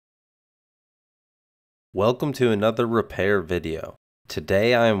Welcome to another repair video.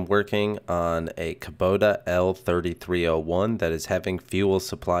 Today I am working on a Kubota L3301 that is having fuel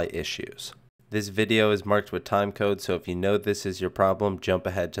supply issues. This video is marked with time code, so if you know this is your problem, jump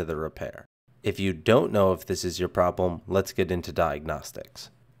ahead to the repair. If you don't know if this is your problem, let's get into diagnostics.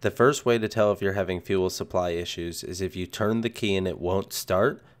 The first way to tell if you're having fuel supply issues is if you turn the key and it won't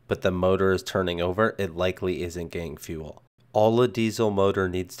start, but the motor is turning over, it likely isn't getting fuel. All a diesel motor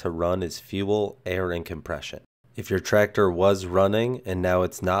needs to run is fuel, air, and compression. If your tractor was running and now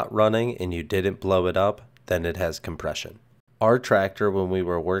it's not running and you didn't blow it up, then it has compression. Our tractor, when we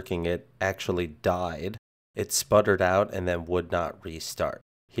were working it, actually died. It sputtered out and then would not restart.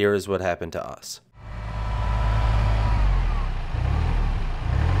 Here is what happened to us.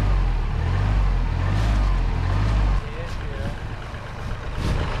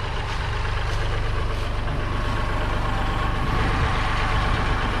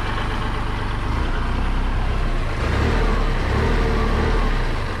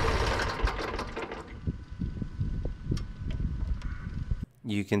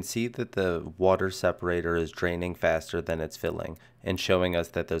 You can see that the water separator is draining faster than it's filling and showing us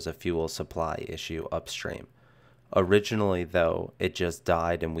that there's a fuel supply issue upstream. Originally though, it just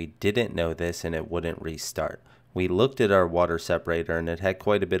died and we didn't know this and it wouldn't restart. We looked at our water separator and it had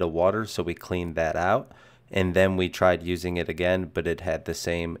quite a bit of water, so we cleaned that out and then we tried using it again, but it had the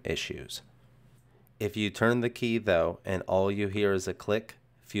same issues. If you turn the key though and all you hear is a click,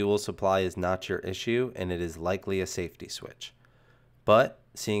 fuel supply is not your issue and it is likely a safety switch. But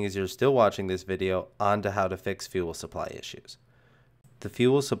seeing as you're still watching this video, on to how to fix fuel supply issues. The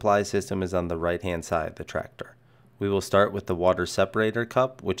fuel supply system is on the right hand side of the tractor. We will start with the water separator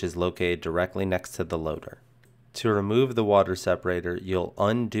cup, which is located directly next to the loader. To remove the water separator, you'll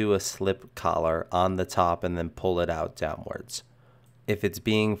undo a slip collar on the top and then pull it out downwards. If it's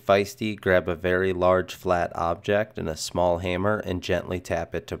being feisty, grab a very large flat object and a small hammer and gently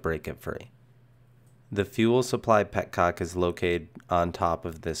tap it to break it free. The fuel supply petcock is located on top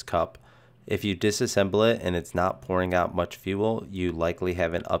of this cup. If you disassemble it and it's not pouring out much fuel, you likely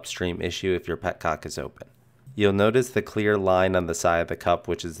have an upstream issue if your petcock is open. You'll notice the clear line on the side of the cup,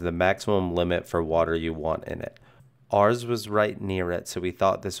 which is the maximum limit for water you want in it. Ours was right near it, so we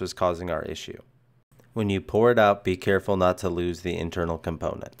thought this was causing our issue. When you pour it out, be careful not to lose the internal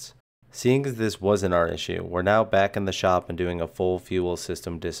components. Seeing as this wasn't our issue, we're now back in the shop and doing a full fuel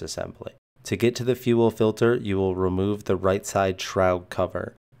system disassembly. To get to the fuel filter, you will remove the right side shroud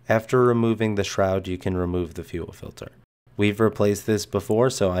cover. After removing the shroud, you can remove the fuel filter. We've replaced this before,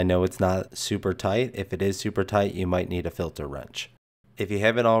 so I know it's not super tight. If it is super tight, you might need a filter wrench. If you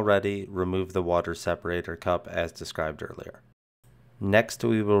haven't already, remove the water separator cup as described earlier. Next,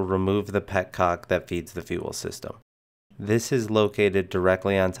 we will remove the petcock that feeds the fuel system. This is located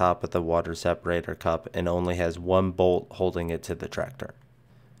directly on top of the water separator cup and only has one bolt holding it to the tractor.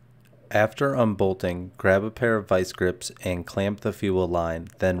 After unbolting, grab a pair of vice grips and clamp the fuel line,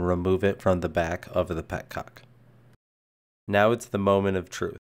 then remove it from the back of the petcock. Now it's the moment of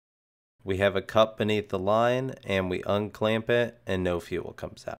truth. We have a cup beneath the line and we unclamp it and no fuel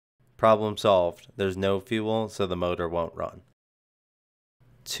comes out. Problem solved. There's no fuel, so the motor won't run.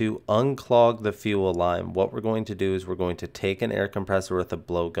 To unclog the fuel line, what we're going to do is we're going to take an air compressor with a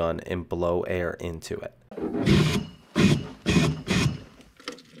blowgun and blow air into it.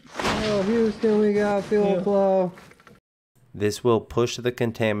 Oh, Houston, we got fuel flow. This will push the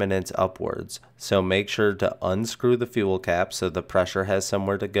contaminants upwards, so make sure to unscrew the fuel cap so the pressure has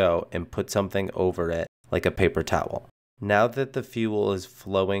somewhere to go and put something over it, like a paper towel. Now that the fuel is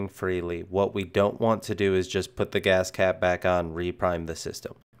flowing freely, what we don't want to do is just put the gas cap back on, reprime the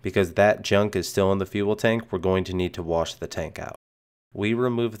system. Because that junk is still in the fuel tank, we're going to need to wash the tank out. We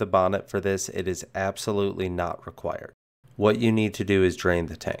remove the bonnet for this. It is absolutely not required. What you need to do is drain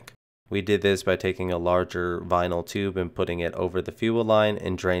the tank. We did this by taking a larger vinyl tube and putting it over the fuel line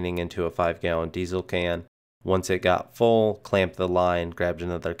and draining into a 5-gallon diesel can. Once it got full, clamped the line, grabbed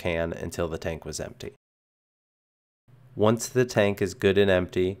another can until the tank was empty. Once the tank is good and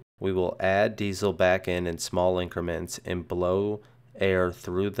empty, we will add diesel back in small increments and blow air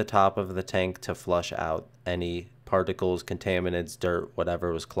through the top of the tank to flush out any particles, contaminants, dirt,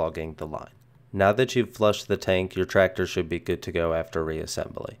 whatever was clogging the line. Now that you've flushed the tank, your tractor should be good to go after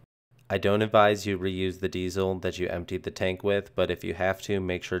reassembly. I don't advise you reuse the diesel that you emptied the tank with, but if you have to,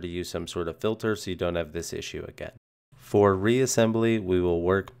 make sure to use some sort of filter so you don't have this issue again. For reassembly, we will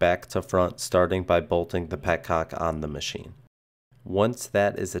work back to front, starting by bolting the petcock on the machine. Once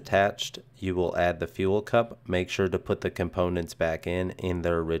that is attached, you will add the fuel cup. Make sure to put the components back in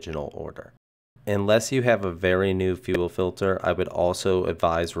their original order. Unless you have a very new fuel filter, I would also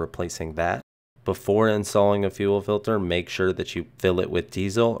advise replacing that. Before installing a fuel filter, make sure that you fill it with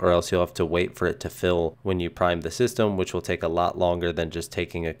diesel, or else you'll have to wait for it to fill when you prime the system, which will take a lot longer than just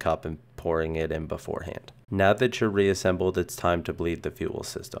taking a cup and pouring it in beforehand. Now that you're reassembled, it's time to bleed the fuel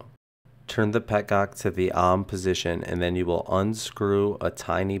system. Turn the petcock to the on position, and then you will unscrew a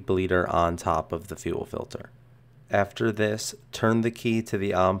tiny bleeder on top of the fuel filter. After this, turn the key to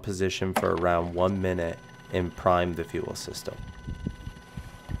the on position for around 1 minute and prime the fuel system.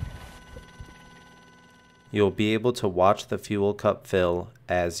 You'll be able to watch the fuel cup fill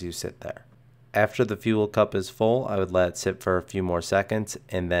as you sit there. After the fuel cup is full, I would let it sit for a few more seconds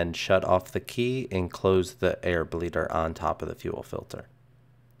and then shut off the key and close the air bleeder on top of the fuel filter.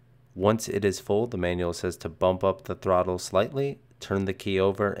 Once it is full, the manual says to bump up the throttle slightly, turn the key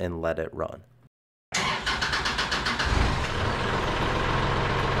over, and let it run.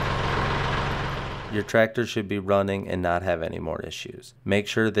 Your tractor should be running and not have any more issues. Make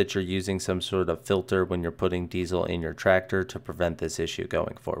sure that you're using some sort of filter when you're putting diesel in your tractor to prevent this issue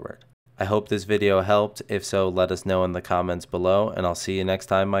going forward. I hope this video helped. If so, let us know in the comments below, and I'll see you next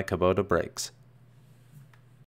time my Kubota breaks.